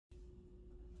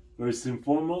First and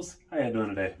foremost, how you doing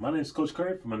today? My name is Coach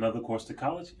Curry from Another Course to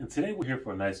College, and today we're here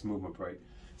for a nice movement break.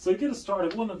 So to get us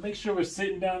started, we want to make sure we're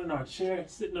sitting down in our chair,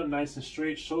 sitting up nice and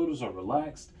straight, shoulders are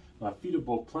relaxed, my feet are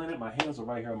both planted, my hands are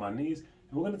right here on my knees,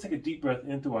 and we're going to take a deep breath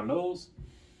in through our nose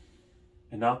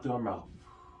and out through our mouth.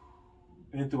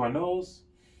 In through our nose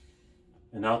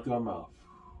and out through our mouth.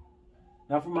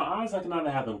 Now for my eyes, I can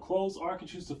either have them closed or I can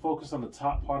choose to focus on the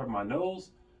top part of my nose,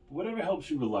 but whatever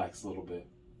helps you relax a little bit.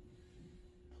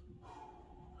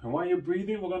 And while you're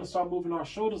breathing, we're going to start moving our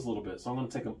shoulders a little bit. So I'm going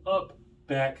to take them up,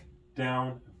 back, down,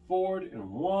 and forward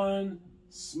in one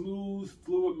smooth,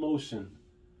 fluid motion.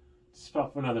 Just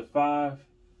about for another 5,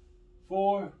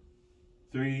 4,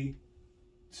 3,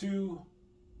 2,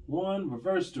 1.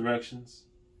 Reverse directions.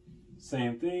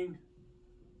 Same thing.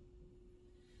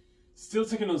 Still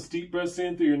taking those deep breaths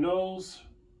in through your nose,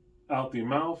 out through your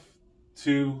mouth.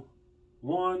 2,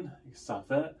 1. You can stop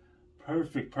that.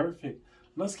 Perfect, perfect.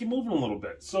 Let's keep moving a little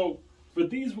bit. So for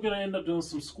these, we're going to end up doing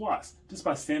some squats just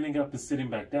by standing up and sitting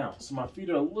back down. So my feet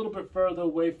are a little bit further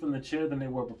away from the chair than they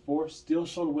were before, still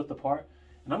shoulder width apart.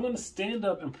 And I'm going to stand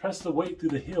up and press the weight through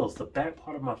the heels, the back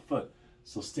part of my foot.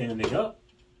 So standing up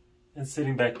and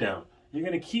sitting back down. You're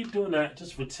going to keep doing that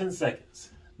just for 10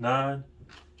 seconds. 9,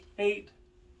 8,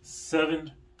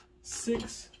 7,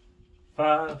 6,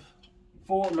 5,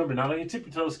 4. Remember, not on your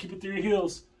tippy toes. Keep it through your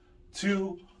heels.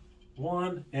 2,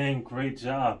 1, and great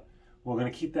job. We're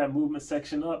going to keep that movement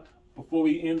section up. Before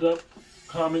we end up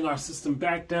calming our system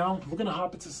back down, we're going to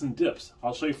hop into some dips.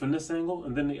 I'll show you from this angle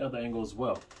and then the other angle as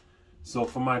well. So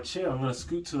for my chair, I'm going to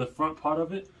scoot to the front part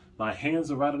of it. My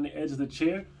hands are right on the edge of the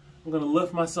chair. I'm going to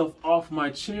lift myself off my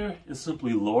chair and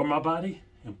simply lower my body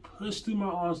and push through my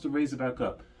arms to raise it back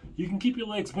up. You can keep your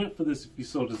legs bent for this if you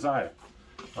so desire.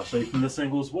 I'll show you from this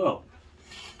angle as well.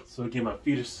 So again,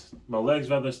 my legs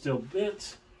rather still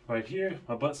bent. Right here,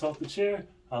 my butt's off the chair.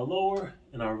 I lower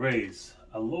and I raise.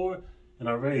 I lower and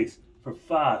I raise for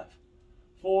 5,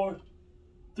 4,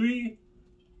 3,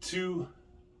 2,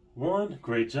 1.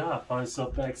 Great job. Find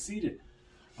yourself back seated.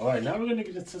 All right, now we're going to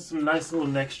get into some nice little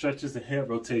neck stretches and head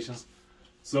rotations.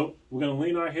 So we're going to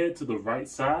lean our head to the right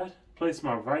side, place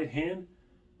my right hand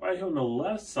right here on the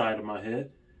left side of my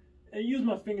head, and use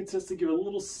my fingertips to give a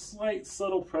little slight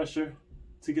subtle pressure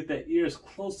to get that ear as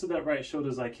close to that right shoulder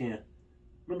as I can.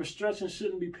 Remember, stretching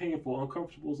shouldn't be painful.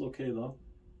 Uncomfortable is okay though.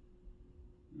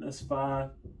 And that's 5,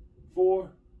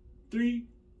 4, 3,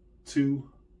 2,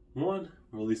 1.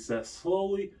 Release that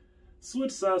slowly.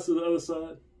 Switch sides to the other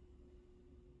side.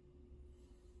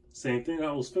 Same thing.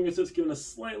 Got those fingertips giving a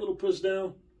slight little push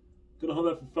down. Gonna hold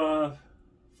that for 5,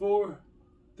 4,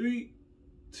 3,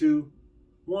 2,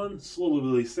 1. Slowly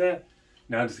release that.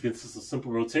 Now just get into some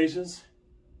simple rotations.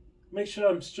 Make sure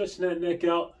I'm stretching that neck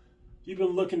out. You've been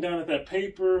looking down at that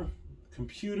paper,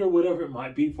 computer, whatever it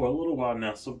might be for a little while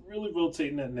now. So really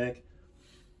rotating that neck.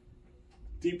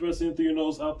 Deep breaths in through your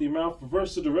nose, out through your mouth.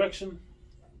 Reverse the direction.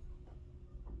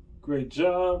 Great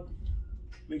job.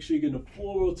 Make sure you're getting a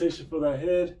full rotation for that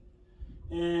head.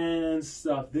 And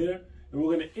stop there. And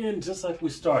we're going to end just like we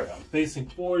started. I'm facing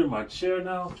forward in my chair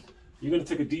now. You're going to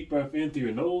take a deep breath in through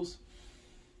your nose,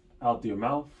 out through your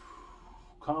mouth.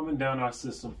 Calming down our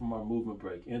system from our movement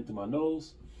break. In through my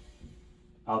nose,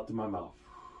 out through my mouth.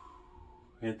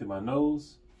 In through my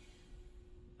nose,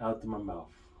 out through my mouth.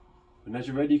 And as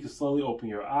you're ready, you can slowly open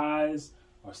your eyes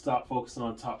or stop focusing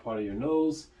on the top part of your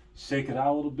nose. Shake it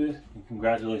out a little bit, and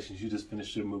congratulations, you just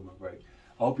finished your movement break.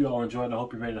 I hope you all enjoyed, and I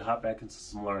hope you're ready to hop back into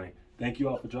some learning. Thank you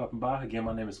all for dropping by. Again,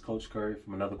 my name is Coach Curry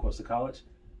from Another Course to College.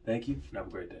 Thank you, and have a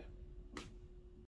great day.